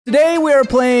Today we are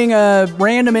playing a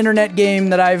random internet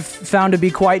game that I've found to be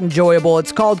quite enjoyable.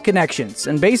 It's called Connections,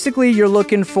 and basically you're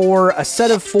looking for a set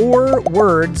of 4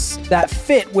 words that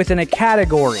fit within a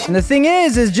category. And the thing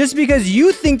is just because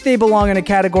you think they belong in a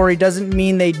category doesn't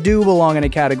mean they do belong in a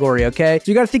category, okay?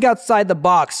 So you gotta think outside the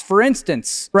box. For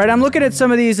instance, right, I'm looking at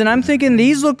some of these and I'm thinking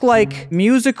these look like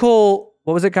musical...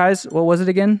 What was it, guys? What was it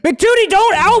again? Big Tootie,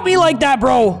 don't out me like that,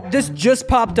 bro! This just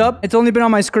popped up. It's only been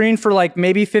on my screen for like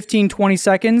maybe 15, 20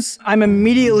 seconds. I'm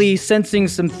immediately sensing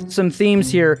some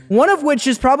themes here. One of which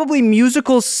is probably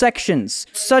musical sections,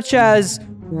 such as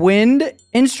wind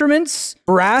instruments,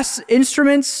 brass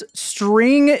instruments,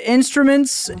 string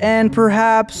instruments, and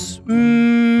perhaps,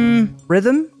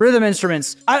 rhythm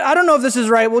instruments. I don't know if this is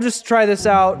right. We'll just try this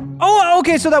out. Oh,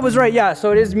 okay, so that was right. Yeah,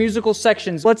 so it is musical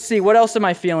sections. Let's see, what else am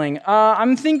I feeling?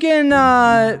 I'm thinking,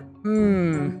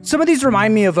 some of these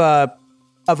remind me of a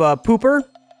pooper.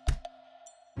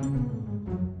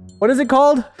 What is it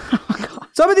called?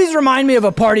 Some of these remind me of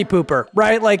a party pooper,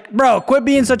 right? Like, bro, quit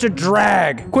being such a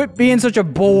drag. Quit being such a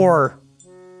bore.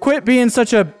 Quit being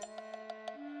such a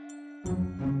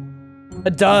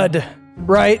dud,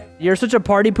 right? You're such a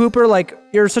party pooper, like,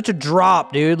 you're such a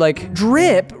drop, dude. Like,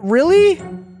 drip? Really?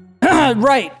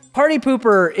 Right. Party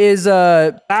pooper is,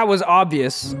 that was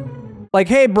obvious. Like,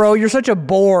 hey, bro, you're such a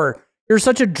bore. You're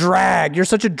such a drag. You're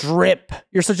such a drip.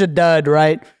 You're such a dud,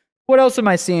 right? What else am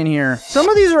I seeing here? Some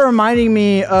of these are reminding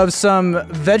me of some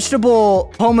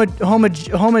vegetable homogeneos.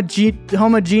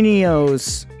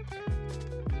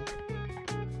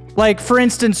 Like, for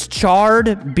instance,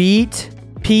 chard, beet,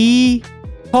 pea,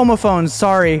 homophones,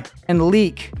 sorry, and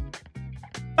leek.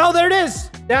 Oh, there it is.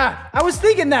 Yeah, I was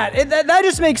thinking that. That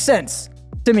just makes sense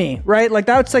to me, right? Like,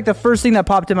 that's like the first thing that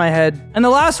popped in my head. And the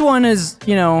last one is,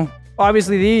 you know,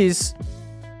 obviously these.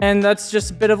 And that's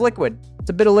just a bit of liquid. It's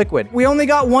a bit of liquid. We only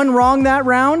got one wrong that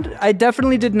round. I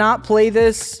definitely did not play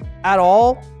this at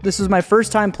all. This was my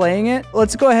first time playing it.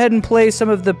 Let's go ahead and play some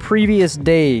of the previous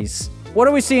days. What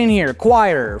are we seeing here?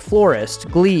 Choir, florist,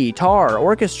 glee, tar,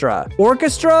 orchestra.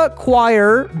 Orchestra,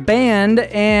 choir, band,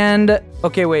 and...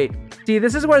 Okay, wait. See,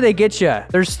 this is where they get you.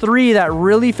 There's 3 that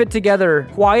really fit together.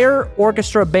 Choir,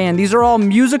 orchestra, band. These are all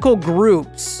musical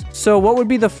groups. So what would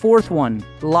be the 4th one?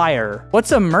 Lyre.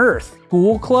 What's a mirth?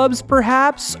 School clubs,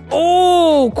 perhaps?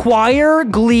 Oh, choir,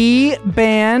 glee,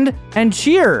 band, and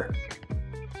cheer.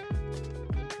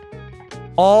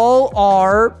 All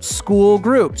are school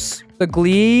groups. The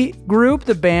glee group,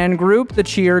 the band group, the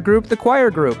cheer group, the choir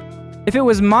group. If it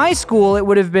was my school, it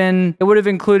would have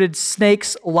included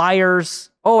snakes, liars.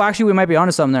 Oh, actually, we might be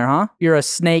onto something there, huh? You're a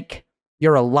snake.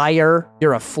 You're a liar.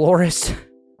 You're a florist.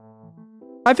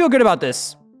 I feel good about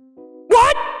this.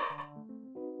 What?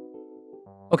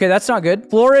 Okay, that's not good.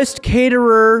 Florist,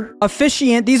 caterer,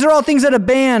 officiant. These are all things at a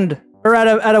band or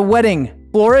at a wedding.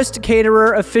 Florist,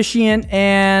 caterer, officiant,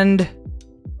 and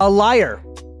a liar.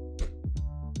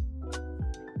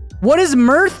 What does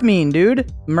mirth mean,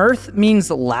 dude? Mirth means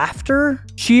laughter.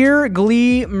 Cheer,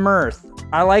 glee, mirth.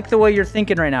 I like the way you're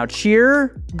thinking right now.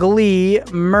 Cheer, glee,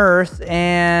 mirth,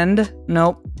 and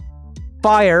nope.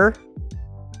 Fire,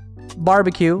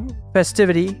 barbecue,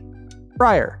 festivity,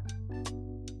 friar.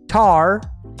 Tar,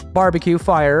 barbecue,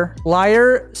 fire.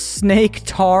 Liar, snake,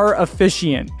 tar,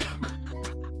 officiant.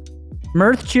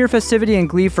 Mirth, cheer, festivity, and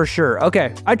glee for sure.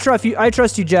 Okay, I trust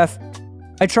you, Jeff.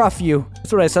 I trust you.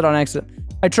 That's what I said on accident.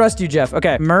 I trust you, Jeff.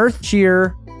 Okay, mirth,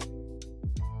 cheer.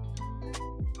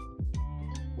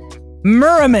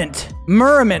 Merriment.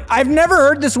 Merriment. I've never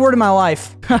heard this word in my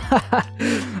life.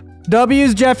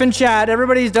 W's Jeff in chat.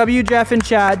 Everybody's W Jeff in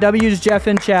chat. W's Jeff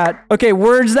in chat. Okay,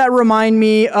 words that remind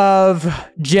me of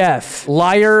Jeff.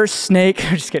 Liar, snake.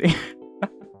 I'm just kidding.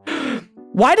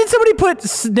 Why did somebody put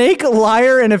snake,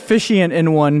 liar, and officiant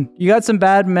in one? You got some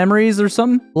bad memories or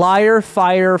something? Liar,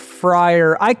 fire,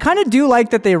 friar. I kind of do like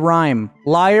that they rhyme.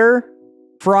 Liar,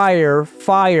 friar,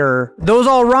 fire. Those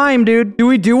all rhyme, dude. Do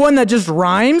we do one that just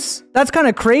rhymes? That's kind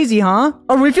of crazy, huh?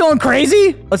 Are we feeling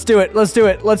crazy? Let's do it. Let's do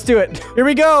it. Let's do it. Here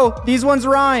we go. These ones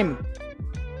rhyme.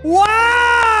 Wow!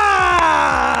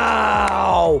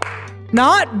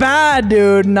 Not bad,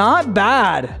 dude. Not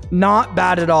bad. Not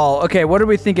bad at all. Okay, what are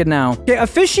we thinking now? Okay,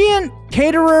 officiant,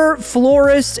 caterer,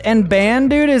 florist, and band,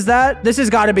 dude. This has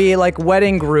got to be like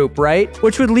wedding group, right?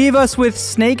 Which would leave us with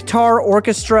snake, tar,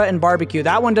 orchestra, and barbecue.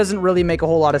 That one doesn't really make a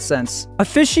whole lot of sense.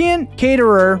 Officiant,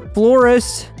 caterer,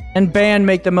 florist, and band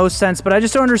make the most sense, but I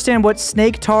just don't understand what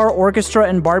snake, tar, orchestra,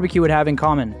 and barbecue would have in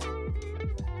common.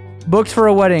 Booked for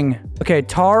a wedding. Okay,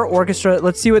 tar, orchestra.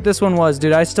 Let's see what this one was,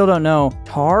 dude. I still don't know.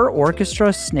 Tar,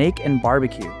 orchestra, snake, and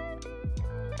barbecue.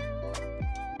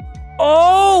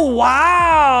 Oh,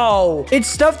 wow. It's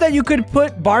stuff that you could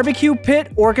put barbecue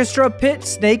pit, orchestra pit,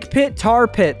 snake pit, tar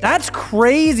pit. That's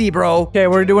crazy, bro. Okay,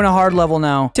 we're doing a hard level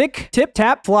now. Tick, tip,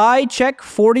 tap, fly, check,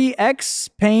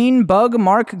 40x, pain, bug,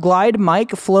 mark, glide,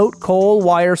 mic, float, coal,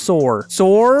 wire, soar.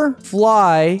 Soar,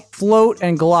 fly, float,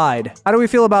 and glide. How do we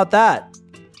feel about that?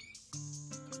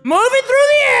 Moving through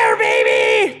the air,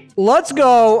 baby! Let's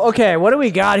go. Okay, what do we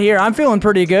got here? I'm feeling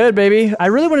pretty good, baby. I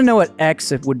really want to know what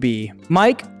X it would be.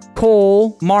 Mike,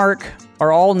 Cole, Mark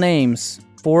are all names.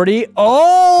 40.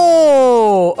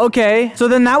 Oh, okay. So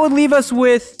then that would leave us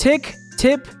with tick,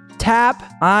 tip, tap.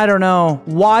 I don't know.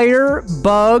 Wire,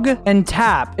 bug, and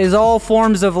tap is all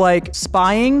forms of like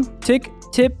spying. Tick,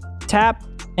 tip, tap,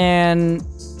 and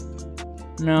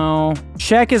no.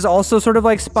 Check is also sort of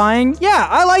like spying. Yeah,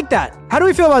 I like that. How do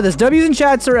we feel about this? W's in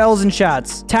chats or L's in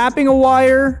chats? Tapping a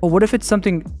wire. Oh, what if it's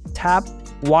something tap?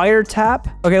 Wire tap?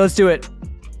 Okay, let's do it.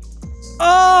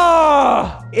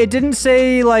 Oh! It didn't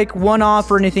say like one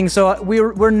off or anything, so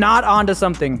we're not onto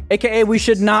something. AKA we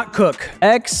should not cook.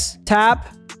 X, tap,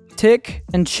 tick,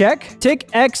 and check. Tick,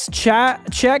 X,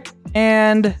 chat, check,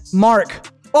 and mark.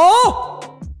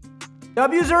 Oh!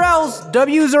 W's or L's?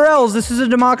 W's or L's? This is a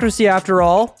democracy after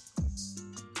all.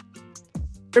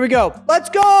 Here we go. Let's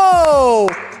go!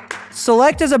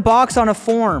 Select as a box on a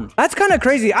form. That's kind of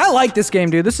crazy. I like this game,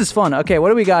 dude. This is fun. Okay, what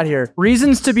do we got here?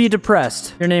 Reasons to be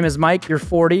depressed. Your name is Mike. You're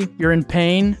 40. You're in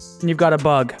pain. And you've got a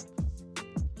bug.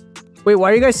 Wait,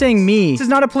 why are you guys saying me? This is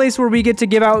not a place where we get to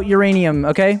give out uranium,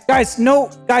 okay? Guys, no.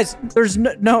 Guys, there's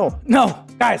no.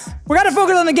 Guys, we gotta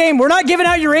focus on the game. We're not giving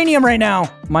out uranium right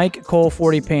now. Mike, Cole,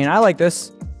 40, pain. I like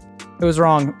this. It was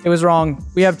wrong. It was wrong.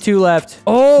 We have 2 left.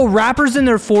 Oh, rappers in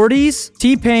their 40s.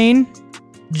 T-Pain,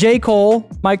 J. Cole,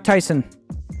 Mike Tyson.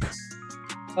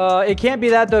 It can't be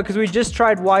that though, because we just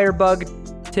tried wire, bug,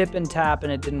 tip, and tap,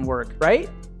 and it didn't work, right?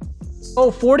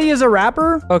 Oh, 40 is a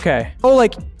rapper? Okay. Oh,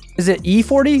 like, is it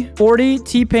E40? 40,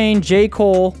 T-Pain, J.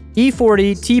 Cole,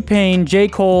 E40, T-Pain, J.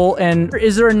 Cole, and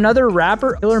is there another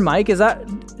rapper? Killer Mike, is that?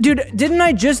 Dude, didn't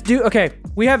I just do? Okay,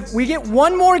 we get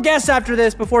one more guess after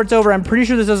this before it's over. I'm pretty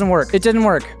sure this doesn't work. It didn't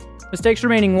work. Mistakes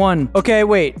remaining 1. Okay,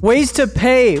 wait. Ways to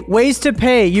pay. Ways to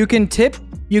pay. You can tip,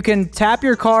 you can tap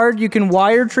your card, you can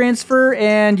wire transfer,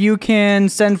 and you can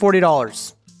send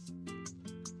 $40.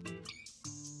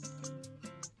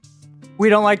 We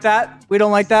don't like that. We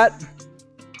don't like that.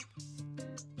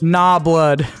 Nah,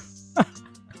 blood.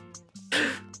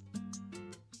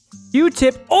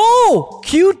 Q-tip. Oh!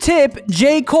 Q-tip,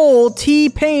 J. Cole,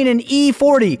 T-Pain, and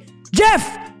E40.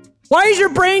 Jeff! Why is your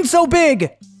brain so big?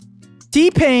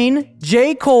 T-Pain,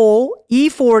 J. Cole,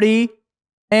 E40,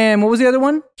 and what was the other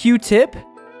one? Q-tip.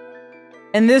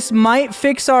 And this might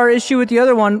fix our issue with the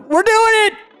other one. We're doing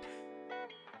it!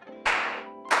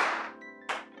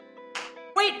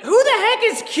 Wait, who the heck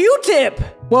is Q-tip?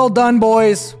 Well done,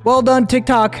 boys. Well done,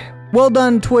 TikTok. Well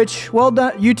done, Twitch. Well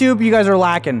done, YouTube. You guys are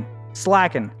lacking.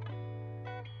 Slacking.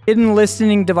 Hidden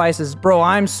listening devices. Bro,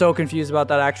 I'm so confused about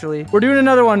that, actually. We're doing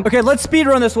another one. Okay, let's speed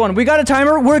run this one. We got a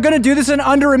timer. We're gonna do this in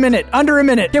under a minute. Under a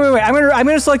minute. Okay, wait. I'm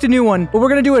gonna select a new one, but we're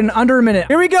gonna do it in under a minute.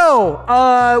 Here we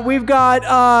go. We've got,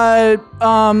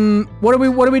 what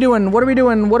are we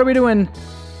doing?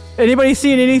 Anybody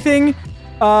seeing anything?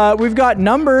 We've got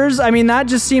numbers. I mean, that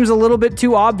just seems a little bit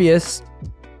too obvious.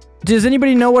 Does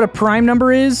anybody know what a prime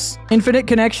number is? Infinite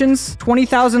connections?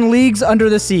 20,000 leagues under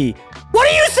the sea. What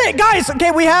do you say? Guys, okay,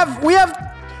 we have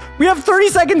 30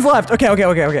 seconds left. Okay.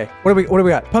 What do we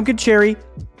got? Pumpkin, cherry.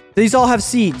 These all have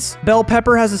seeds. Bell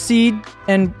pepper has a seed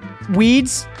and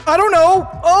weeds. I don't know.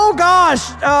 Oh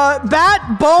gosh.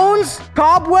 Bat, bones,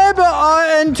 cobweb,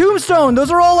 and tombstone.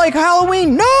 Those are all like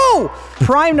Halloween. No!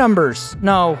 Prime numbers.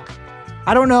 No.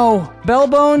 I don't know. Bell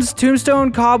bones,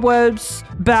 tombstone, cobwebs,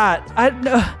 bat.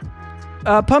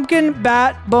 Pumpkin,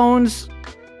 bat, bones,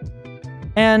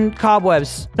 and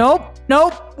cobwebs. Nope.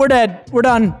 We're dead. We're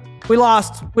done. We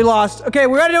lost. Okay,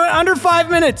 we gotta do it under 5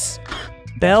 minutes.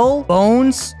 Bell,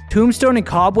 bones, tombstone, and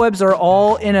cobwebs are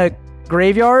all in a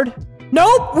graveyard.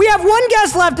 Nope. We have 1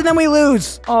 guess left and then we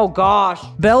lose. Oh gosh.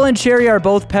 Bell and cherry are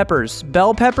both peppers.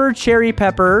 Bell pepper, cherry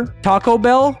pepper, Taco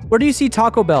Bell. Where do you see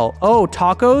Taco Bell? Oh,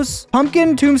 tacos.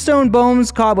 Pumpkin, tombstone,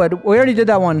 bones, cobweb. We already did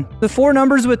that one. The 4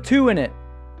 numbers with 2 in it.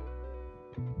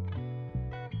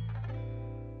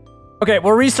 Okay,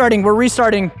 we're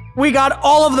restarting. We got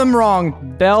all of them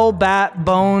wrong. Bell, bat,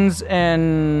 bones,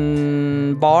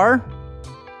 and bar.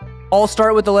 All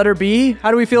start with the letter B. How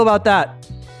do we feel about that?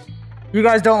 You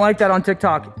guys don't like that on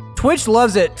TikTok. Twitch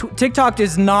loves it. TikTok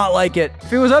does not like it.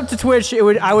 If it was up to Twitch,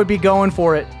 I would be going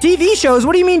for it. TV shows?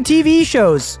 What do you mean TV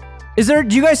shows?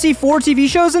 Do you guys see 4 TV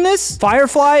shows in this?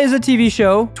 Firefly is a TV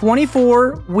show.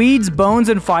 24, Weeds, Bones,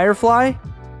 and Firefly.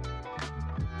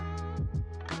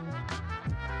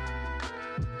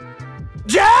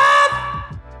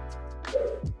 Jeff!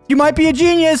 You might be a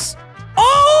genius.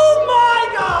 Oh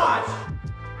my gosh!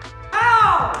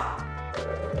 Ow!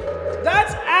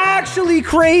 That's actually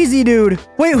crazy, dude.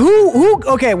 Wait, who?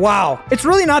 Okay, wow. It's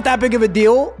really not that big of a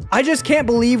deal. I just can't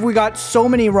believe we got so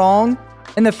many wrong.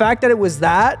 And the fact that it was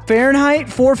that. Fahrenheit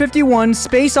 451,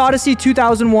 Space Odyssey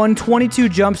 2001, 22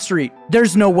 Jump Street.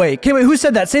 There's no way. Okay, wait, who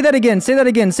said that? Say that again. Say that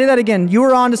again. Say that again. You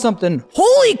were on to something.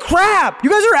 Holy crap! You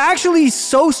guys are actually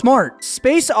so smart.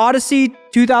 Space Odyssey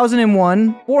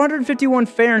 2001, 451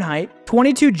 Fahrenheit,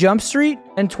 22 Jump Street,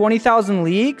 and 20,000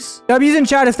 Leagues. W's in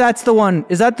chat if that's the one.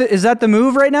 Is that the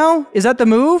move right now? Is that the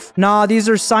move? Nah, these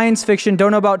are science fiction.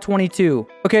 Don't know about 22.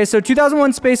 Okay, so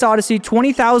 2001 Space Odyssey,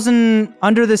 20,000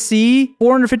 Under the Sea,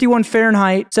 451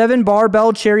 Fahrenheit, 7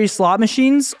 barbell cherry slot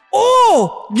machines.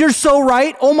 Oh, you're so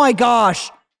right. Oh my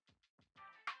gosh.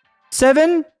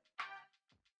 7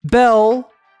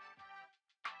 bell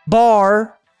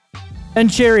bar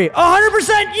and cherry.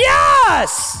 100%.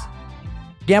 Yes.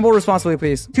 Gamble responsibly,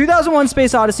 please. 2001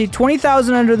 Space Odyssey,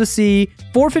 20,000 Under the Sea,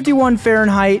 451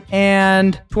 Fahrenheit,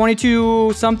 and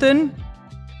 22 something.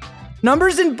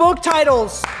 Numbers in book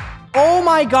titles. Oh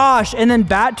my gosh. And then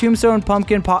Bat, Tombstone,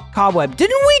 Pumpkin, Cobweb.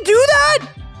 Didn't we do that?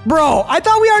 Bro, I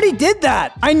thought we already did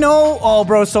that. I know. Oh,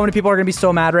 bro, so many people are going to be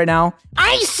so mad right now.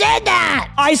 I said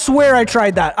that. I swear I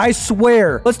tried that. I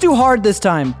swear. Let's do hard this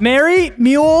time. Mary,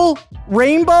 Mule,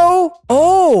 Rainbow.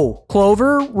 Oh,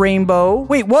 Clover, Rainbow.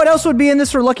 Wait, what else would be in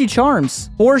this for Lucky Charms?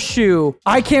 Horseshoe.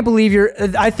 I can't believe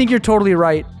I think you're totally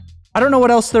right. I don't know what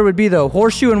else there would be, though.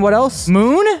 Horseshoe and what else?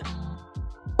 Moon?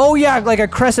 Oh, yeah, like a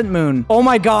crescent moon. Oh,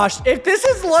 my gosh. If this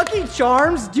is Lucky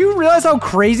Charms, do you realize how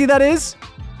crazy that is?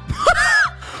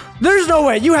 There's no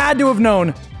way. You had to have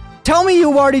known. Tell me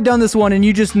you've already done this one and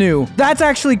you just knew. That's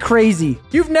actually crazy.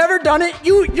 You've never done it?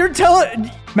 You're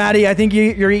telling... Maddie, I think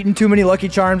you're eating too many Lucky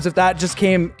Charms if that just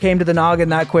came to the noggin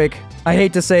that quick. I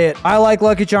hate to say it. I like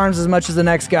Lucky Charms as much as the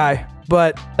next guy,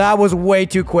 but that was way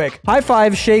too quick. High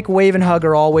five, shake, wave, and hug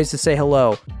are all ways to say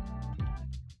hello.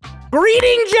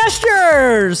 Greeting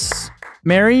gestures!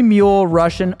 Mary, Mule,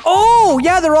 Russian. Oh,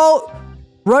 yeah, they're all...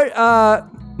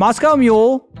 Moscow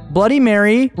Mule, Bloody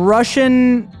Mary,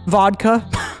 Russian vodka.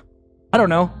 I don't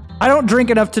know. I don't drink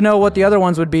enough to know what the other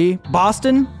ones would be.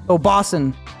 Boston? Oh,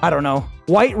 Boston. I don't know.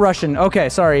 White Russian. Okay,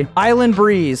 sorry. Island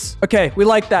Breeze. Okay, we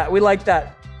like that. We like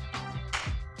that.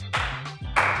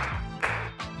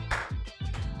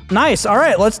 Nice. All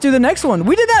right, let's do the next one.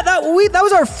 We did that. That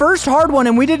was our first hard one,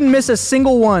 and we didn't miss a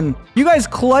single one. You guys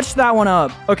clutched that one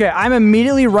up. Okay, I'm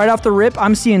immediately right off the rip.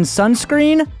 I'm seeing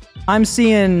sunscreen. I'm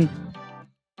seeing...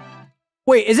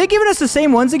 Wait, is it giving us the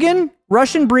same ones again?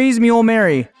 Russian Breeze, Mule,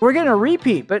 Mary. We're getting a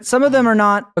repeat, but some of them are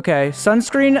not. Okay,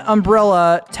 sunscreen,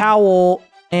 umbrella, towel,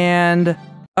 and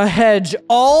a hedge.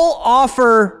 All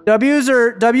offer W's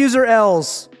or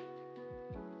L's.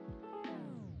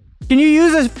 Can you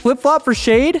use a flip-flop for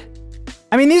shade?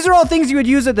 I mean, these are all things you would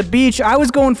use at the beach. I was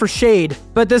going for shade,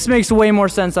 but this makes way more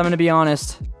sense, I'm gonna be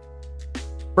honest.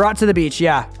 Brought to the beach,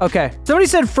 yeah. Okay. Somebody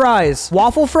said fries.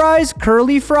 Waffle fries,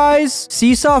 curly fries,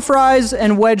 seesaw fries,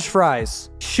 and wedge fries.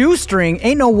 Shoestring?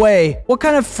 Ain't no way. What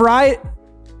kind of fry?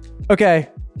 Okay.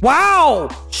 Wow!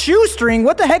 Shoestring?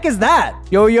 What the heck is that?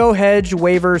 Yo-yo, hedge,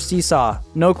 waver, seesaw.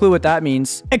 No clue what that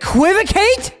means.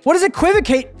 Equivocate? What is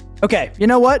equivocate? Okay, you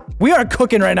know what? We are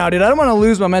cooking right now, dude. I don't want to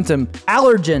lose momentum.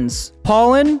 Allergens.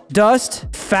 Pollen, dust,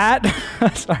 fat.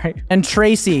 Sorry. And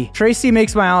Tracy. Tracy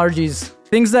makes my allergies.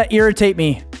 Things that irritate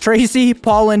me. Tracy,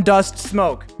 pollen, dust,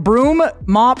 smoke. Broom,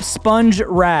 mop, sponge,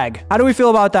 rag. How do we feel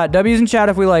about that? W's in chat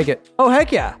if we like it. Oh,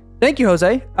 heck yeah. Thank you,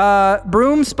 Jose.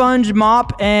 Broom, sponge,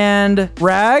 mop, and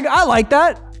rag. I like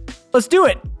that. Let's do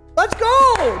it. Let's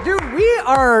go. Dude, we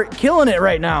are killing it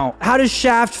right now. How does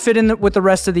Shaft fit in with the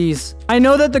rest of these? I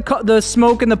know that the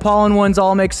smoke and the pollen ones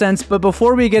all make sense, but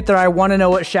before we get there, I want to know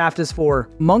what Shaft is for.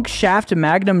 Monk, Shaft,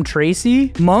 Magnum,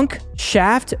 Tracy? Monk,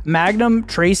 Shaft, Magnum,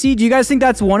 Tracy? Do you guys think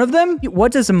that's one of them?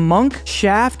 What does Monk,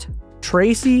 Shaft,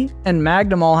 Tracy, and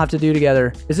Magnum all have to do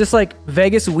together? Is this like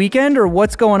Vegas Weekend or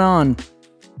what's going on?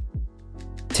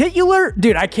 Titular?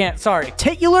 Dude, I can't. Sorry.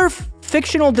 Titular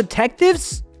fictional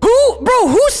detectives?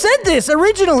 Who said this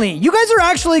originally? You guys are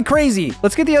actually crazy.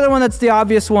 Let's get the other one that's the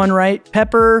obvious one, right?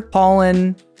 Pepper,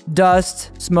 pollen,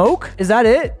 dust, smoke. Is that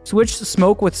it? Switch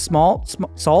smoke with salt,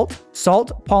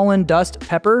 pollen, dust,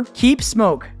 pepper. Keep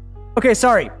smoke. Okay,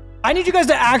 sorry. I need you guys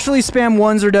to actually spam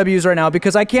ones or W's right now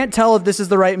because I can't tell if this is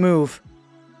the right move.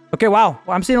 Okay, wow.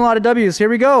 I'm seeing a lot of W's. Here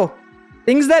we go.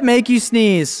 Things that make you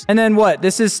sneeze. And then what?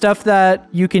 This is stuff that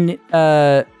you can,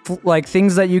 like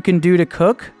things that you can do to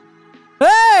cook.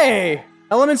 Hey!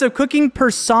 Elements of cooking per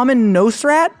salmon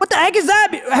nosrat? What the heck is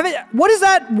that? What is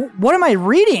that? What am I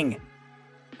reading?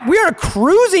 We are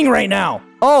cruising right now.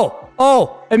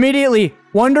 Oh, immediately.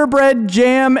 Wonder bread,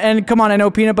 jam, and come on, I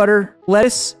know peanut butter.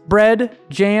 Lettuce, bread,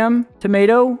 jam,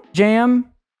 tomato,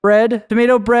 jam, bread,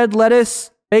 tomato, bread,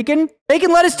 lettuce, bacon,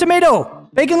 bacon, lettuce, tomato,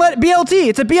 bacon, BLT.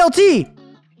 It's a BLT.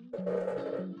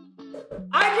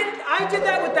 I did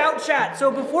that without chat.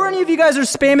 So before any of you guys are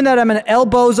spamming that I'm an El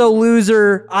Bozo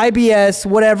loser, IBS,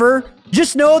 whatever,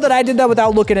 just know that I did that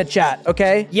without looking at chat,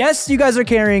 okay? Yes, you guys are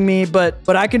carrying me, but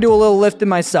I can do a little lifting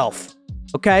myself,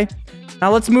 okay?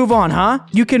 Now let's move on, huh?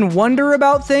 You can wonder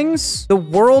about things. The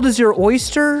world is your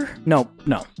oyster. No.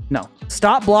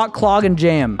 Stop, block, clog, and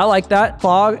jam. I like that.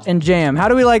 Clog and jam. How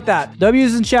do we like that?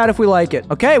 W's in chat if we like it.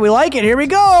 Okay, we like it. Here we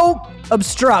go.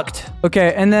 Obstruct.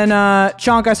 Okay, and then,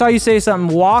 Chonk, I saw you say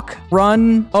something. Walk,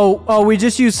 run. Oh, we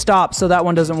just used stop, so that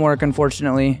one doesn't work,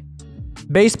 unfortunately.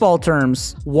 Baseball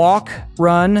terms. Walk,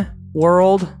 run,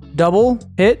 world, double,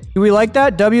 hit. Do we like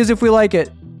that? W's if we like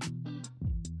it.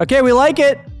 Okay, we like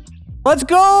it. Let's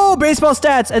go! Baseball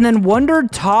stats. And then wonder,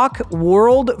 talk,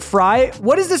 world, fry.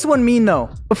 What does this one mean, though?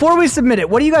 Before we submit it,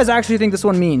 what do you guys actually think this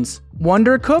one means?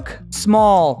 Wonder cook?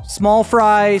 Small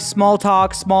fry, small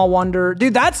talk, small wonder.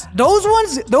 Dude, those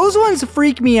ones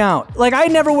freak me out. Like, I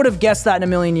never would have guessed that in a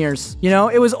million years. You know,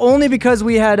 it was only because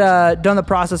we had done the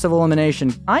process of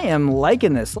elimination. I am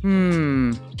liking this.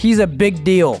 He's a big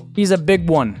deal. He's a big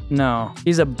one. No.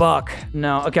 He's a buck.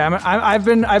 No. Okay, I've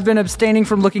been abstaining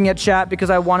from looking at chat because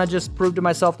I want to just prove to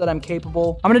myself that I'm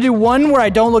capable. I'm gonna do one where I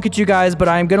don't look at you guys, but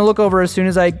I'm gonna look over as soon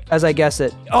as I guess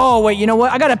it. Oh, wait, you know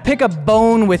what? I gotta pick a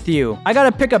bone with you. I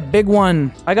gotta pick a big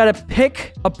one. I gotta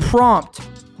pick a prompt.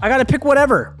 I gotta pick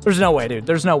whatever. There's no way, dude.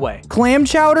 There's no way. Clam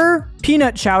chowder?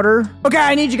 Peanut chowder? Okay,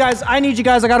 I need you guys.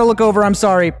 I gotta look over. I'm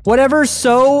sorry. Whatever,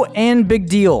 so, and big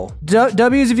deal.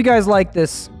 W's if you guys like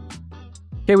this.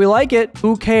 Okay, we like it.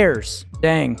 Who cares?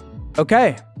 Dang.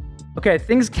 Okay. Okay,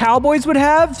 things cowboys would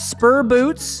have. Spur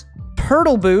boots.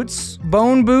 Turtle boots.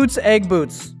 Bone boots. Egg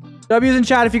boots. W's in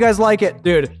chat if you guys like it.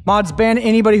 Dude, mods ban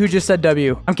anybody who just said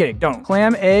W. I'm kidding, don't.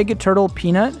 Clam, egg, turtle,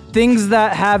 peanut. Things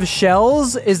that have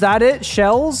shells. Is that it?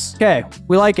 Shells? Okay,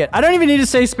 we like it. I don't even need to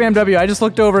say spam W. I just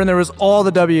looked over and there was all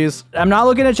the W's. I'm not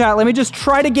looking at chat. Let me just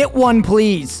try to get one,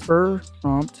 please. Spur,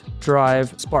 prompt,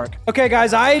 drive, spark. Okay,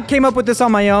 guys, I came up with this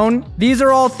on my own. These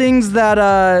are all things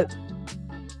that,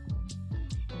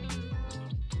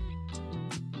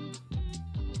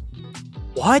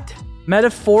 What?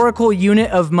 Metaphorical unit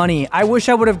of money. I wish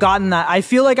I would have gotten that. I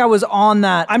feel like I was on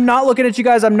that. I'm not looking at you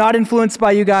guys. I'm not influenced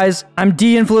by you guys. I'm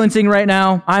de-influencing right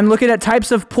now. I'm looking at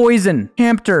types of poison.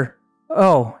 Hamster.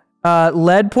 Oh.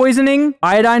 Lead poisoning.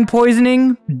 Iodine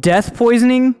poisoning. Death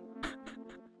poisoning.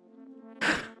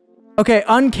 Okay,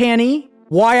 uncanny.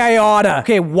 Why I oughta.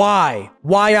 Okay, why?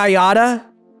 Why I oughta?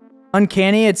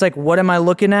 Uncanny. It's like, what am I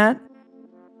looking at?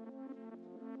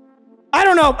 I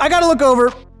don't know. I gotta look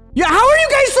over. Yeah, how are you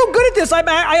guys so good at this?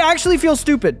 I actually feel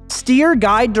stupid. Steer,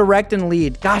 guide, direct, and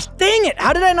lead. Gosh, dang it.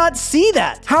 How did I not see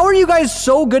that? How are you guys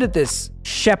so good at this?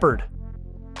 Shepherd.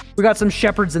 We got some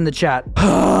shepherds in the chat.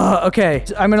 Okay,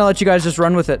 I'm gonna let you guys just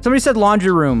run with it. Somebody said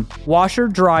laundry room. Washer,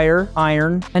 dryer,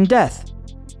 iron, and death.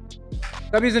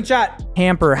 W's in chat.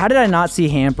 Hamper. How did I not see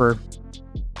hamper?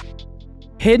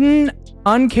 Hidden,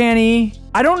 uncanny.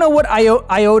 I don't know what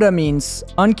iota means.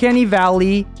 Uncanny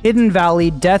Valley, Hidden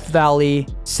Valley, Death Valley,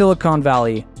 Silicon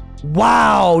Valley.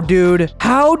 Wow, dude.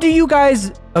 How do you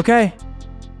guys... Okay.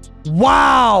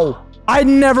 Wow. I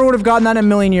never would have gotten that in a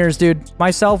million years, dude.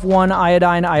 Myself, one,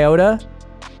 iodine, iota.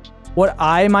 What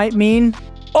I might mean?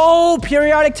 Oh,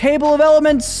 periodic table of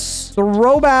elements.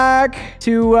 Throwback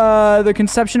to the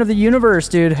conception of the universe,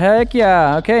 dude. Heck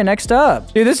yeah. Okay, next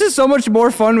up. Dude, this is so much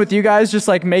more fun with you guys just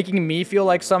like making me feel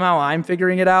like somehow I'm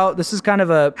figuring it out. This is kind of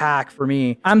a hack for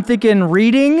me. I'm thinking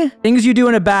reading, things you do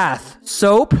in a bath,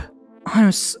 soap.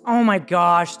 Oh my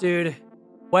gosh, dude.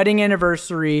 Wedding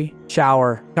anniversary,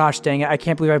 shower. Gosh dang it. I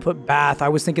can't believe I put bath. I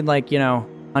was thinking like, you know,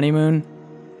 honeymoon.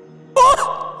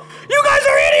 Oh! You guys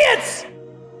are idiots!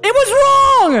 It was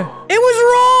wrong! It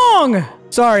was wrong!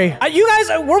 Sorry. You guys,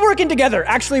 we're working together.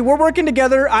 Actually, we're working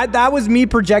together. That was me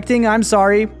projecting. I'm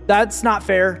sorry. That's not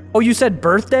fair. Oh, you said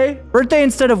birthday? Birthday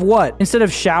instead of what? Instead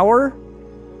of shower?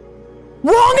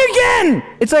 Wrong again!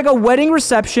 It's like a wedding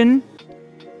reception,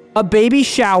 a baby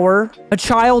shower, a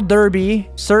child derby,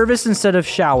 service instead of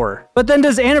shower. But then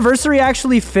does anniversary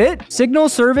actually fit? Signal,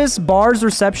 service, bars,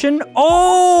 reception?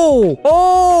 Oh!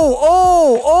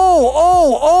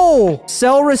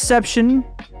 Cell reception.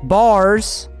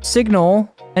 bars,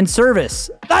 signal, and service.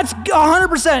 That's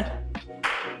 100%.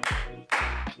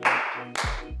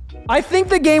 I think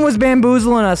the game was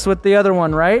bamboozling us with the other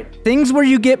one, right? Things where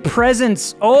you get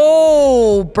presents.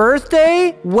 Oh,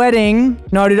 birthday, wedding.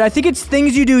 No, dude, I think it's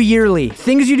things you do yearly.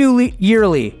 Things you do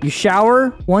yearly. You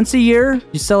shower once a year.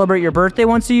 You celebrate your birthday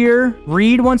once a year.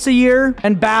 Read once a year.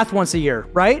 And bath once a year,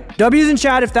 right? W's in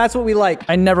chat if that's what we like.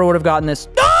 I never would have gotten this.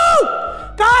 No!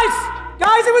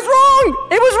 Guys, it was wrong!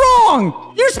 It was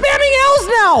wrong! You're spamming L's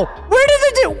now! Where did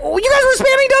it do? You guys were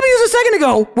spamming W's a second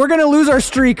ago! We're gonna lose our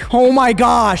streak. Oh my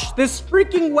gosh. This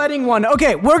freaking wedding one.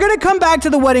 Okay, we're gonna come back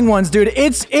to the wedding ones, dude.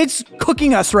 It's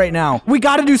cooking us right now. We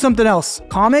gotta do something else.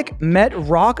 Comic, Met,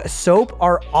 Rock, Soap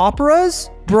are operas?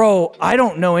 Bro, I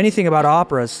don't know anything about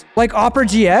operas. Like Opera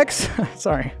GX?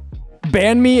 Sorry.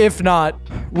 Ban me if not.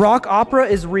 Rock opera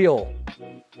is real.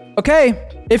 Okay,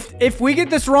 if we get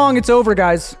this wrong, it's over,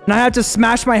 guys. And I have to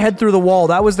smash my head through the wall.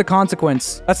 That was the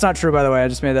consequence. That's not true, by the way. I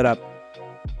just made that up.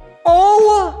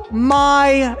 Oh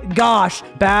my gosh.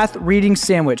 Bath, reading,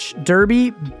 sandwich.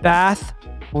 Derby, bath,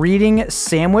 reading,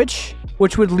 sandwich,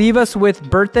 which would leave us with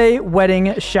birthday,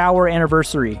 wedding, shower,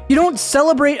 anniversary. You don't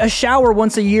celebrate a shower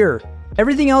once a year.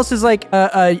 Everything else is like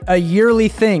a yearly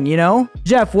thing, you know?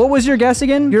 Jeff, what was your guess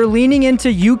again? You're leaning into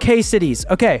UK cities.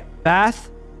 Okay, bath,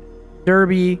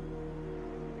 derby,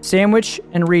 sandwich,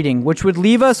 and reading, which would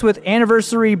leave us with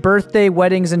anniversary, birthday,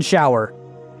 weddings, and shower.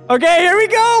 Okay, here we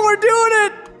go. We're doing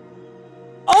it.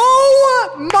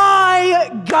 Oh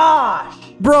my gosh.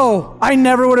 Bro, I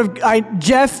never would have...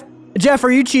 Jeff,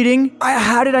 are you cheating?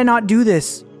 How did I not do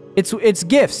this? It's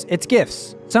gifts. It's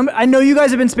gifts. I know you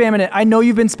guys have been spamming it. I know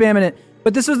you've been spamming it.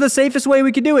 But this was the safest way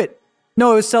we could do it.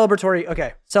 No, it was celebratory.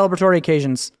 Okay, celebratory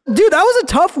occasions. Dude, that was a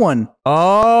tough one.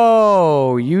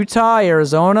 Oh, Utah,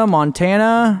 Arizona,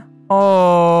 Montana.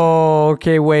 Oh,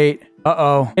 okay, wait.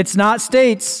 Uh-oh. It's not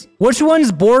states. Which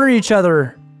ones border each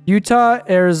other? Utah,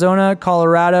 Arizona,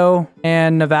 Colorado,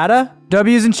 and Nevada?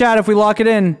 W's in chat if we lock it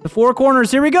in. The four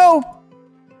corners, here we go.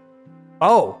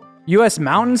 Oh, U.S.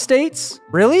 mountain states?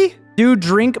 Really? Do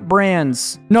drink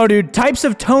brands. No, dude, types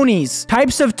of Tonys.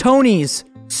 Types of Tonys.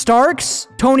 Starks,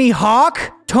 Tony Hawk,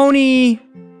 Tony...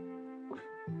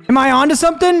 Am I onto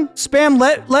something? Spam,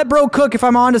 let bro cook if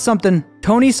I'm onto something.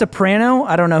 Tony Soprano?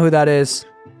 I don't know who that is.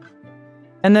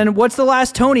 And then what's the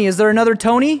last Tony? Is there another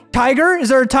Tony? Tiger? Is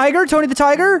there a tiger? Tony the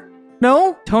Tiger?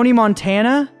 No? Tony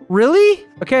Montana? Really?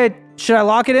 Okay, should I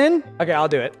lock it in? Okay, I'll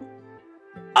do it.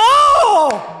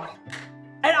 Oh!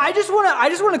 And I just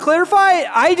want to clarify,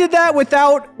 I did that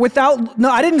without,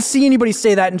 no, I didn't see anybody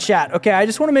say that in chat. Okay, I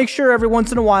just want to make sure every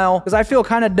once in a while, because I feel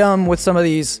kind of dumb with some of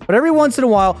these, but every once in a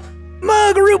while,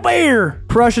 mug root beer,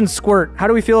 crush and squirt. How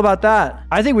do we feel about that?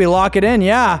 I think we lock it in,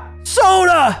 yeah.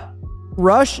 Soda!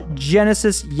 Rush,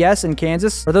 Genesis, Yes, and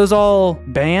Kansas. Are those all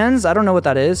bands? I don't know what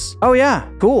that is. Oh yeah,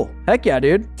 cool. Heck yeah,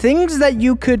 dude. Things that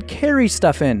you could carry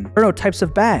stuff in. Or no, types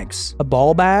of bags. A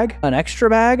ball bag, an extra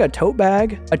bag, a tote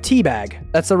bag, a tea bag.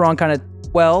 That's the wrong kind of,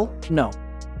 well, no.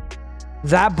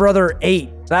 That brother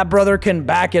ate. That brother can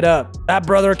back it up. That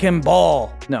brother can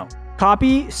ball. No.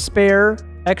 Copy, spare,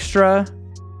 extra.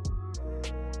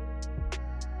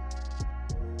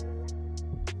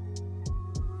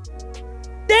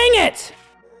 Dang it!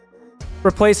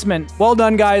 Replacement. Well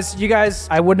done, guys. You guys,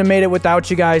 I wouldn't have made it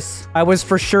without you guys. I was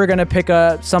for sure gonna pick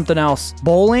something else.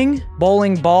 Bowling,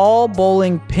 bowling ball,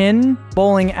 bowling pin,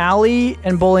 bowling alley,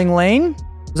 and bowling lane.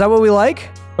 Is that what we like?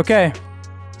 Okay.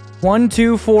 1,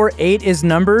 2, 4, 8 is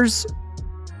numbers.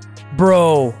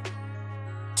 Bro.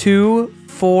 2,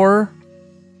 4,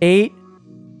 8,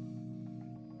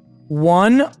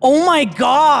 1. Oh my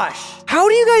gosh. How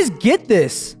do you guys get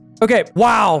this? Okay,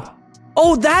 wow.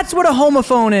 Oh, that's what a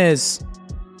homophone is.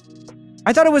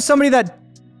 I thought it was somebody that...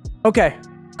 Okay,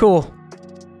 cool.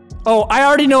 Oh, I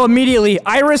already know immediately.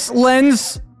 Iris,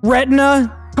 lens,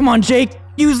 retina. Come on, Jake.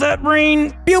 Use that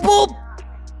brain. Pupil.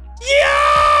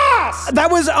 Yes! That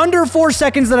was under 4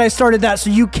 seconds that I started that, so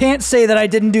you can't say that I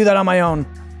didn't do that on my own.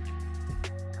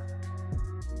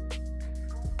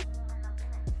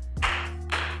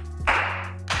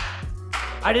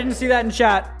 I didn't see that in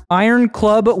chat. Iron,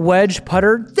 club, wedge,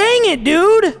 putter. Dang it,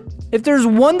 dude! If there's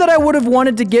one that I would have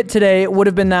wanted to get today, it would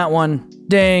have been that one.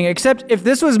 Dang, except if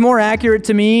this was more accurate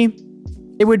to me,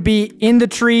 it would be in the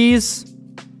trees,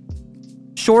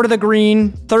 short of the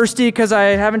green, thirsty because I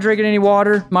haven't drinking any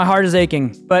water. My heart is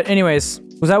aching. But anyways,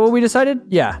 was that what we decided?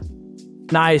 Yeah.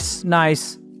 Nice,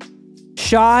 nice.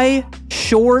 Shy,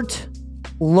 short,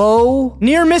 low,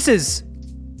 near misses.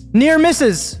 Near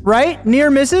misses, right?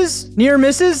 Near misses? Near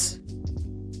misses?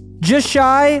 Just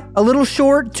shy, a little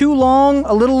short, too long,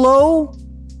 a little low.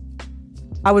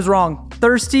 I was wrong.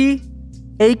 Thirsty,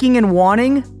 Aching and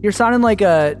wanting? You're sounding like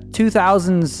a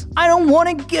 2000s. I don't want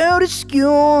to go to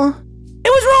school. It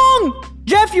was wrong!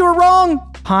 Jeff, you were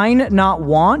wrong. Pine, not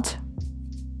want.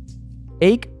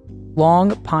 Ache,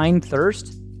 long, pine,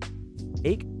 thirst.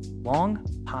 Ache, long,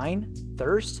 pine,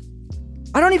 thirst.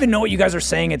 I don't even know what you guys are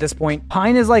saying at this point.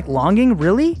 Pine is like longing?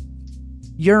 Really?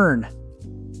 Yearn.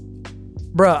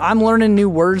 Bruh, I'm learning new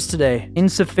words today.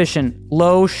 Insufficient,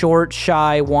 low, short,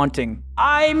 shy, wanting.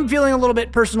 I'm feeling a little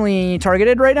bit personally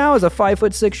targeted right now as a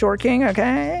 5'6" short king,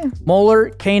 okay? Molar,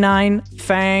 canine,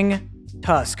 fang,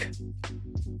 tusk.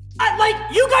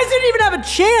 You guys didn't even have a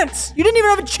chance. You didn't even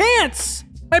have a chance.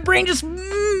 My brain just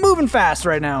moving fast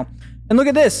right now. And look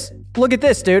at this. Look at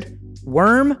this, dude.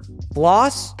 Worm,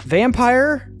 floss,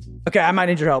 vampire. Okay, I might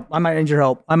need your help. I might need your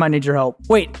help. I might need your help.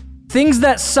 Wait. Things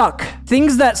that suck.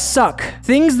 Things that suck.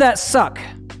 Things that suck.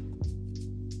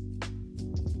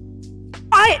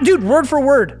 Dude, word for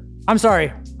word. I'm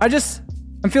sorry. I'm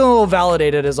feeling a little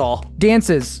validated is all.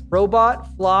 Dances.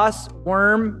 Robot, floss,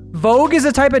 worm. Vogue is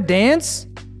a type of dance?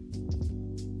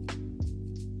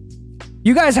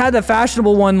 You guys had the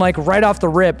fashionable one like right off the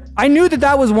rip. I knew that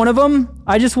that was one of them.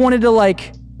 I just wanted to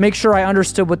like make sure I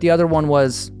understood what the other one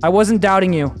was. I wasn't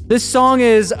doubting you. This song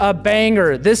is a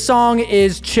banger. This song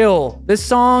is chill. This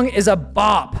song is a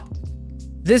bop.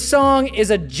 This song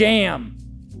is a jam.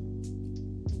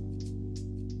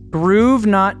 Groove,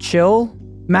 not chill.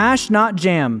 Mash, not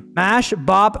jam. Mash,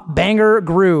 bop, banger,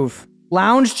 groove.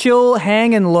 Lounge, chill,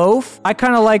 hang, and loaf. I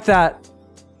kind of like that.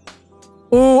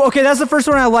 Ooh, okay, that's the first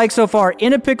one I like so far.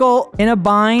 In a pickle, in a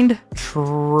bind.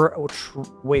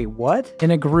 Wait, what?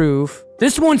 In a groove.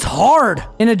 This one's hard.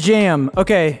 In a jam.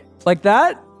 Okay, like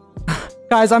that?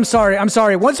 Guys, I'm sorry. I'm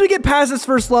sorry. Once we get past this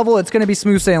first level, it's gonna be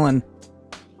smooth sailing.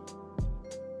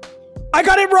 I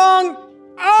got it wrong.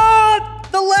 Ah!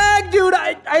 The lag, dude.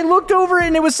 I looked over it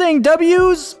and it was saying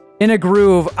W's. In a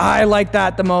groove. I like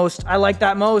that the most. I like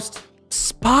that most.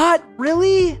 Spot?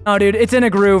 Really? Oh, dude, it's in a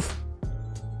groove.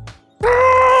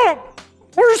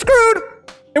 We're screwed.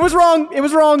 It was wrong. It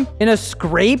was wrong. In a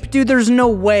scrape? Dude, there's no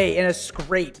way. In a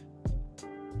scrape.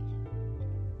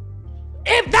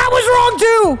 If that was wrong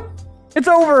too. It's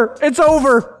over. It's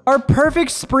over. Our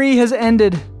perfect spree has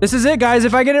ended. This is it, guys.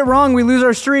 If I get it wrong, we lose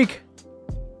our streak.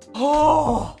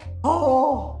 Oh.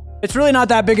 It's really not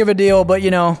that big of a deal, but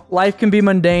you know, life can be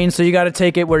mundane, so you gotta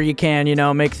take it where you can, you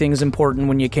know, make things important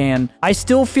when you can. I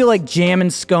still feel like jam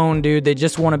and scone, dude. They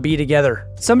just want to be together.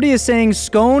 Somebody is saying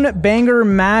scone, banger,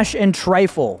 mash, and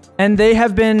trifle. And they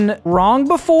have been wrong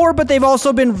before, but they've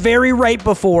also been very right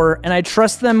before, and I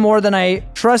trust them more than I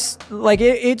trust, like,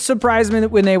 it surprised me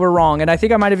when they were wrong, and I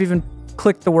think I might have even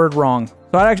clicked the word wrong.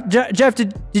 So Jeff,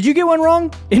 did you get one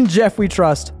wrong? In Jeff we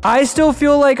trust. I still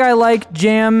feel like I like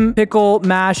jam, pickle,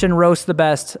 mash, and roast the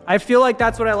best. I feel like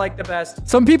that's what I like the best.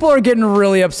 Some people are getting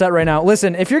really upset right now.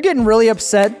 Listen, if you're getting really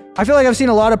upset, I feel like I've seen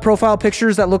a lot of profile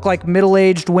pictures that look like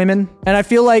middle-aged women. And I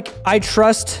feel like I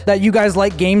trust that you guys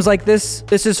like games like this.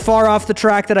 This is far off the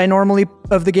track that I normally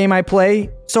of the game I play.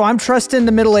 So I'm trusting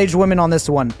the middle-aged women on this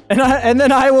one. And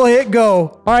then I will hit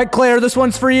go. All right, Claire, this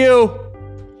one's for you.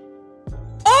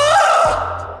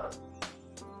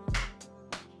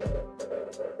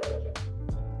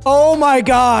 Oh my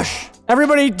gosh.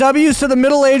 Everybody, W's to the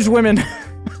middle-aged women.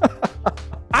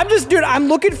 I'm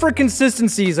looking for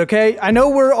consistencies, okay? I know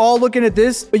we're all looking at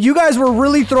this, but you guys were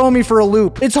really throwing me for a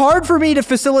loop. It's hard for me to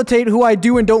facilitate who I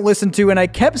do and don't listen to, and I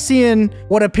kept seeing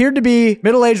what appeared to be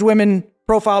middle-aged women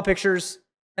profile pictures,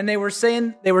 and they were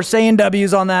saying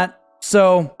W's on that.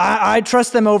 So I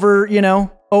trust them over, you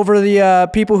know, over the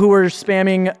people who were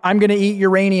spamming, I'm gonna eat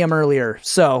uranium earlier.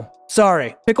 So,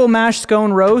 sorry. Pickle, mash,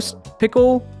 scone, roast.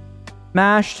 Pickle,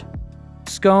 mashed,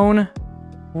 scone,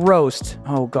 roast.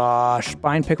 Oh gosh.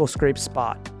 Bind, pickle, scrape,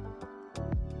 spot.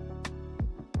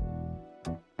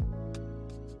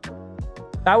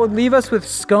 That would leave us with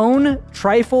scone,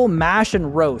 trifle, mash,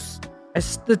 and roast.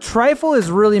 The trifle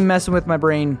is really messing with my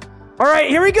brain. All right,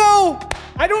 here we go.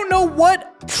 I don't know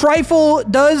what trifle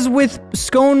does with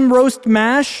scone, roast,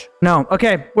 mash. No,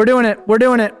 okay, we're doing it. We're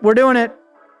doing it. We're doing it.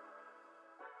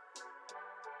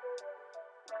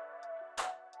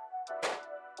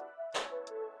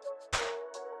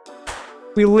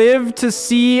 We live to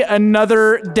see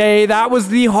another day. That was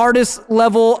the hardest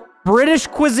level. British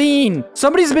cuisine.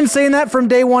 Somebody's been saying that from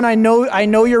day one. I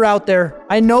know you're out there.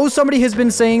 I know somebody has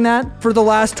been saying that for the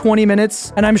last 20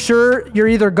 minutes, and I'm sure you're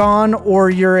either gone or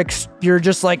you're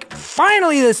just like,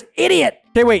 finally, this idiot.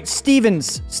 Okay, wait, Stephen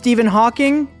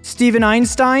Hawking? Stephen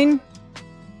Einstein?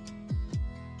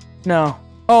 No.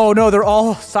 Oh, no, they're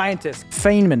all scientists.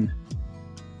 Feynman.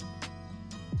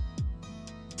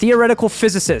 Theoretical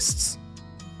physicists.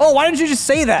 Oh, why didn't you just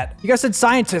say that? You guys said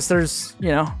scientists. There's, you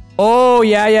know. Oh,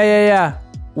 yeah.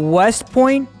 West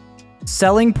Point,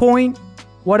 selling point.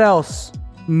 What else?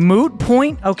 Moot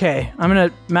point? Okay, I'm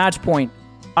gonna match point.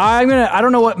 I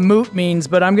don't know what moot means,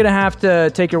 but I'm gonna have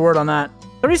to take your word on that.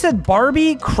 Somebody said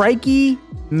Barbie, crikey,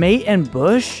 mate, and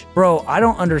bush? Bro, I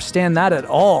don't understand that at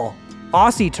all.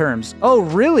 Aussie terms. Oh,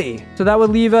 really? So that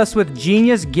would leave us with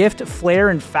genius, gift, flair,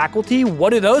 and faculty? What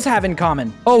do those have in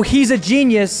common? Oh, he's a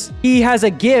genius. He has a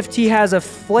gift. He has a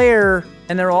flair,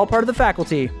 and they're all part of the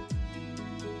faculty.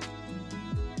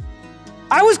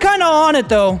 I was kind of on it,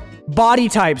 though. Body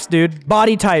types, dude.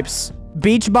 Body types.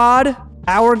 Beach bod,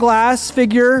 hourglass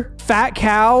figure, fat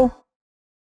cow.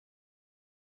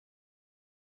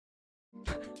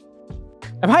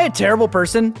 Am I a terrible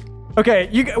person? Okay,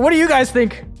 what do you guys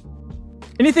think?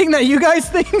 Anything that you guys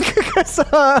think? Because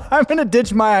I'm gonna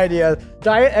ditch my idea.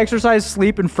 Diet, exercise,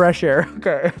 sleep, and fresh air.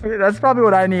 Okay, that's probably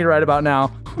what I need right about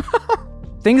now.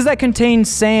 Things that contain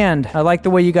sand. I like the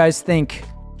way you guys think.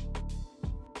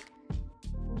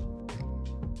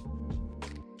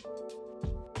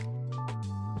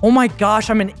 Oh my gosh,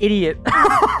 I'm an idiot.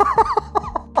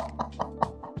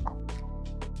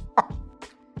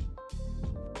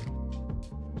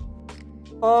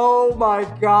 Oh my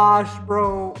gosh,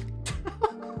 bro.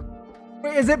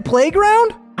 Wait, is it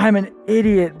playground? I'm an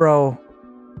idiot, bro.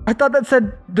 I thought that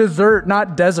said dessert,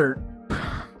 not desert.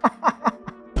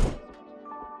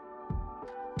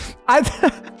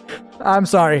 I'm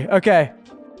sorry. Okay.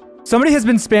 Somebody has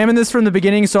been spamming this from the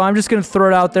beginning, so I'm just going to throw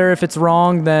it out there. If it's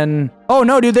wrong, then... Oh,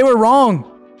 no, dude, they were wrong.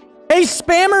 Hey,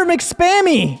 Spammer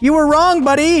McSpammy, you were wrong,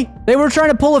 buddy. They were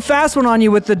trying to pull a fast one on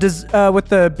you with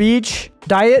the beach,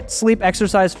 diet, sleep,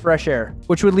 exercise, fresh air,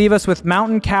 which would leave us with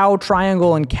mountain, cow,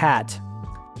 triangle, and cat.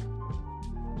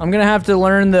 I'm going to have to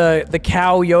learn the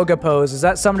cow yoga pose. Is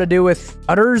that something to do with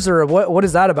udders, or what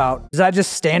is that about? Is that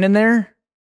just standing there?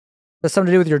 That's something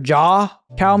to do with your jaw?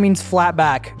 Cow means flat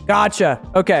back. Gotcha.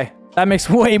 Okay. That makes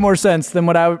way more sense than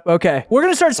what okay. We're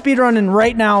going to start speedrunning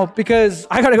right now because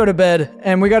I got to go to bed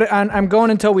and I'm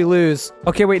going until we lose.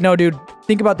 Okay, wait, no, dude.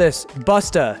 Think about this.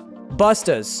 Busta.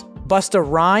 Bustas. Busta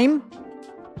rhyme.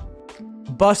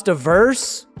 Busta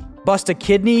verse. Busta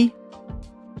kidney.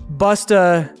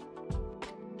 Busta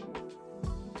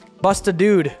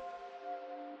dude.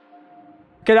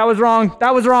 Okay, that was wrong.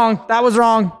 That was wrong. That was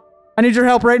wrong. I need your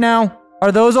help right now.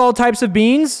 Are those all types of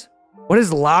beans? What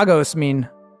does Lagos mean?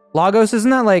 Lagos, isn't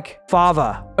that like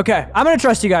fava? Okay, I'm gonna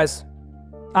trust you guys.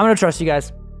 I'm gonna trust you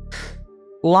guys.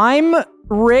 Lime,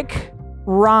 Rick,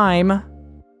 rhyme,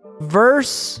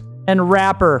 verse, and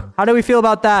rapper. How do we feel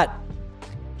about that?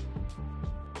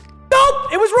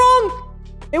 Nope, it was wrong.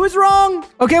 It was wrong.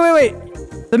 Okay, wait.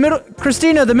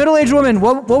 Christina, the middle-aged woman,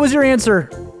 what was your answer?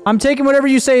 I'm taking whatever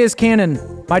you say is canon.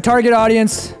 My target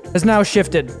audience has now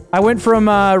shifted. I went from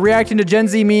reacting to Gen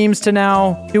Z memes to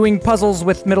now doing puzzles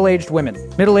with middle-aged women.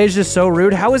 Middle-aged is so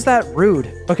rude. How is that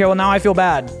rude? Okay, well now I feel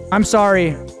bad. I'm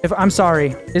sorry. I'm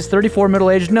sorry. Is 34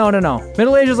 middle-aged? No.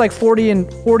 Middle-aged is like 40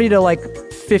 to like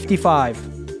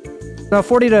 55. No,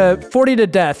 40 to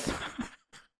death.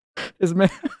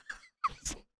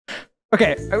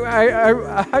 Okay,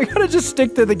 I gotta just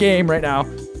stick to the game right now.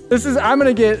 I'm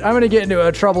gonna get into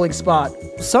a troubling spot.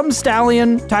 Some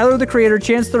Stallion, Tyler the Creator,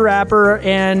 Chance the Rapper,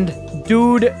 and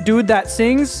dude that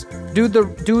sings.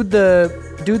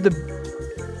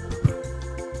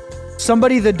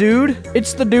 Somebody the dude.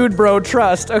 It's the dude, bro.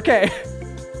 Trust. Okay.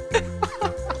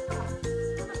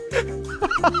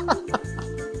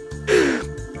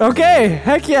 Okay,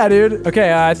 heck yeah, dude.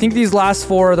 Okay, I think these last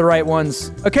 4 are the right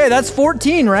ones. Okay, that's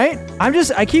 14, right?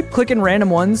 I keep clicking random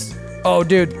ones. Oh,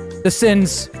 dude, the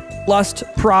sins. Lust,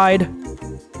 pride,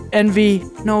 envy.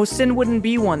 No, sin wouldn't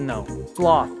be one, though.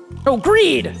 Sloth. Oh,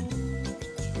 greed!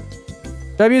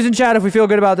 W's in chat if we feel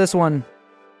good about this one.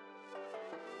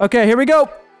 Okay, here we go.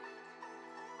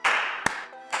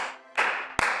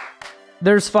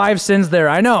 There's 5 sins there.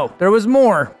 I know. There was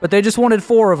more, but they just wanted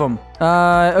 4 of them.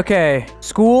 Okay.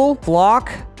 School,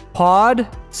 flock, pod,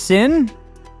 sin.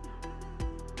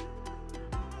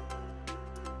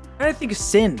 I think of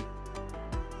sin.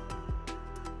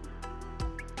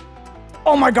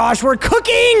 Oh my gosh, we're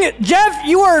cooking! Jeff,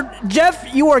 you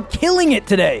are killing it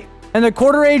today. And the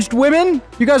quarter-aged women,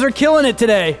 you guys are killing it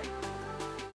today.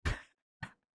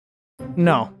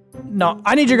 No,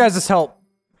 I need your guys' help.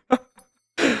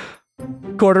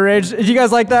 Quarter-aged, did you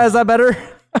guys like that? Is that better?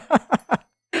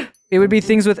 It would be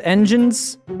things with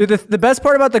engines. Dude, the best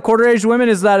part about the quarter-aged women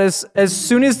is that as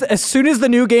soon as the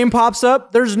new game pops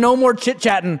up, there's no more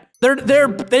chit-chatting.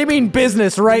 They mean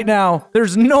business right now.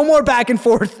 There's no more back and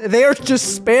forth. They are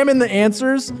just spamming the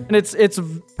answers, and it's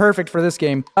perfect for this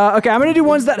game. Okay, I'm gonna do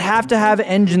ones that have to have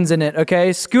engines in it,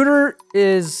 okay? Scooter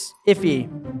is iffy.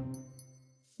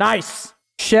 Nice.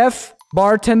 Chef,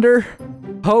 bartender,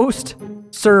 host,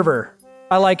 server.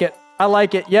 I like it. I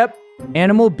like it. Yep.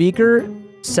 Animal, beaker,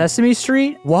 Sesame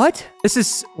Street. What?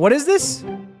 What is this?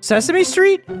 Sesame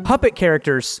Street? Puppet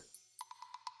characters.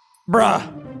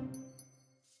 Bruh.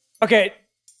 Okay,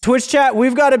 Twitch chat,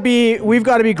 we've got to be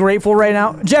grateful right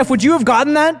now. Jeff, would you have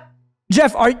gotten that?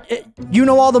 Jeff, you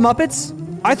know all the Muppets?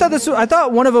 I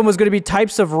thought one of them was going to be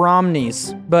types of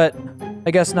Romneys, but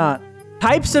I guess not.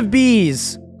 Types of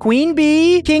bees. Queen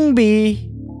bee, king bee.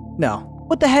 No.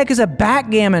 What the heck is a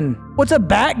backgammon? What's a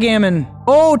backgammon?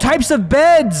 Oh, types of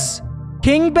beds.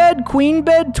 King bed, queen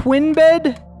bed, twin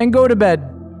bed, and go to bed.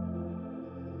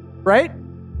 Right?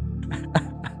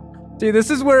 See, this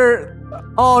is where...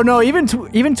 Oh no, even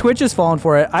Twitch is falling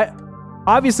for it.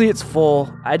 Obviously it's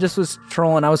full. I just was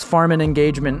trolling. I was farming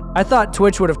engagement. I thought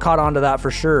Twitch would have caught on to that for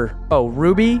sure. Oh,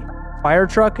 Ruby, fire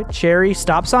truck, cherry,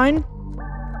 stop sign?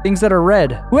 Things that are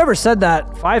red. Whoever said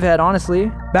that, five-head,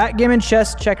 honestly. Backgammon,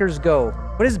 chess, checkers, go.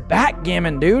 What is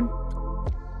backgammon, dude?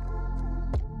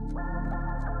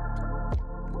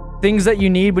 Things that you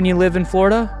need when you live in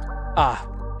Florida? Ah.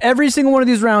 Every single one of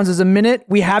these rounds is a minute.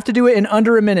 We have to do it in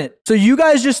under a minute. So you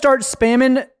guys just start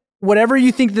spamming whatever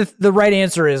you think the right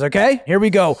answer is, okay? Here we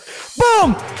go.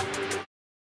 Boom!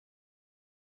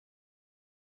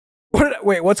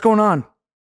 Wait, what's going on?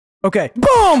 Okay.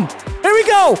 Boom! Here we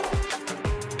go!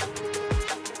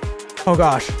 Oh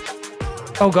gosh.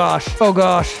 Oh gosh. Oh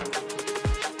gosh.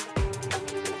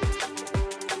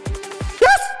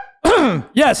 Yes!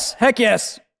 Yes! Heck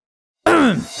yes!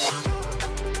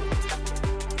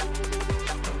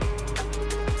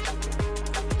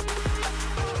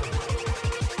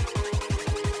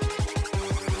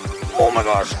 Oh my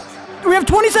gosh. We have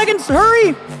 20 seconds.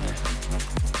 Hurry.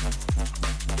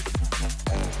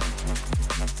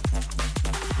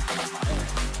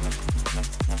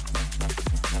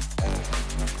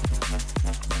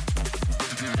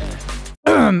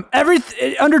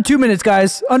 Under 2 minutes,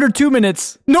 guys. Under 2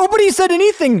 minutes. Nobody said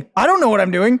anything. I don't know what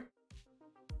I'm doing.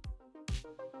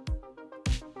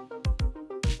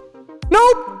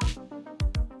 Nope.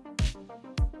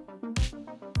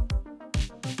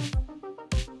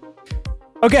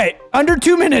 Okay, under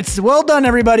 2 minutes. Well done,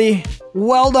 everybody.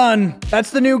 Well done.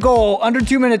 That's the new goal. Under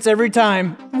 2 minutes every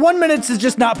time. 1 minute is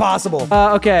just not possible.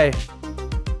 Okay.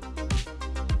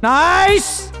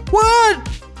 Nice! What?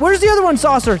 Where's the other one,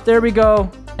 Saucer? There we go.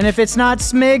 And if it's not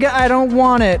Smig, I don't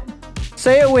want it.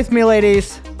 Say it with me,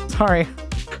 ladies. Sorry.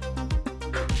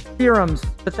 Theorems.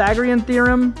 Pythagorean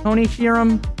theorem. Tony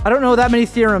theorem. I don't know that many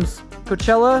theorems.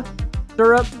 Coachella.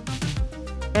 Syrup.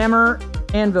 Hammer.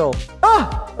 Anvil.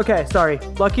 Ah! Okay, sorry.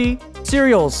 Lucky.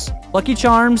 Cereals. Lucky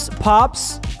Charms.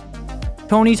 Pops.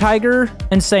 Tony Tiger.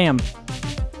 And Sam.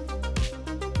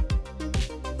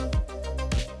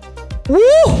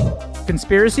 Woo!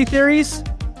 Conspiracy theories.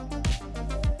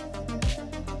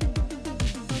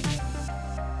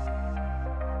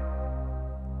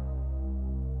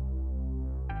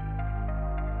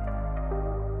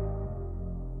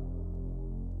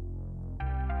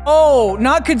 Oh,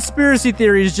 not conspiracy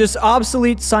theories, just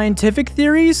obsolete scientific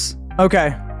theories?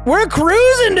 Okay. We're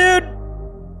cruising, dude!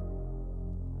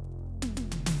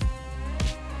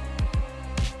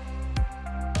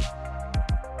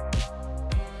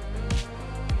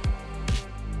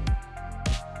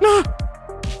 No!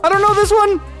 I don't know this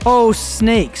one! Oh,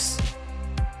 snakes.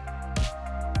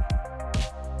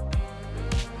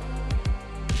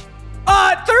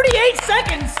 38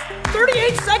 seconds!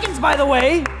 38 seconds, by the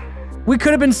way! We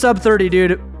could have been sub 30,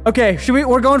 dude. Okay,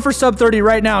 we're going for sub 30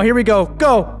 right now. Here we go.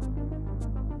 Go.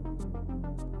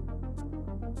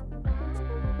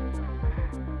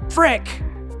 Frick.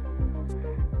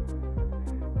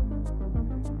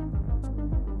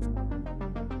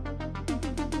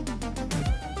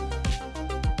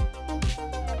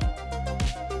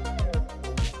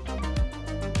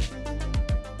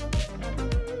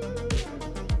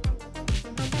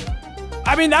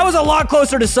 I mean, that was a lot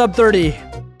closer to sub 30.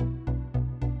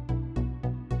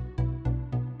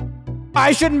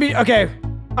 I shouldn't be... Okay.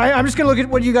 I'm just gonna look at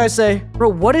what you guys say. Bro,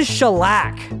 what is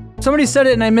shellac? Somebody said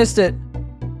it and I missed it.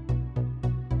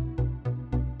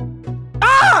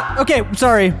 Ah! Okay,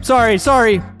 sorry.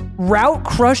 Route,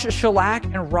 crush, shellac,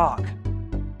 and rock.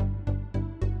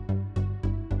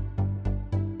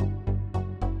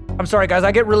 I'm sorry, guys.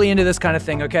 I get really into this kind of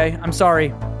thing, okay? I'm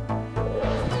sorry.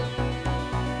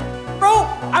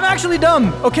 actually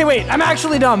dumb. Okay, wait, I'm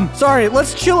actually dumb. Sorry,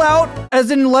 let's chill out.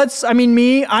 As in,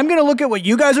 me. I'm gonna look at what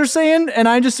you guys are saying, and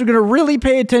I'm just gonna really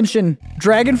pay attention.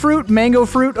 Dragon fruit, mango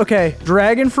fruit. Okay,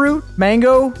 dragon fruit,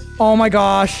 mango. Oh my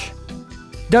gosh.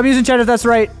 W's in chat if that's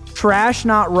right. Trash,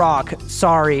 not rock.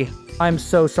 Sorry. I'm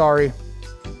so sorry.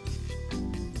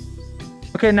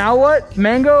 Okay, now what?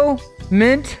 Mango,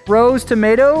 mint, rose,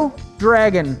 tomato,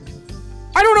 dragon.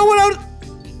 I don't know what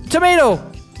else.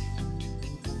 Tomato.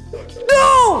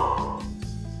 No!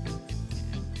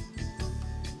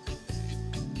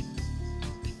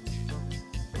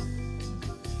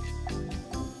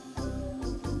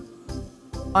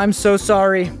 I'm so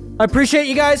sorry. I appreciate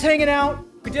you guys hanging out.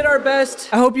 We did our best.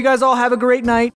 I hope you guys all have a great night.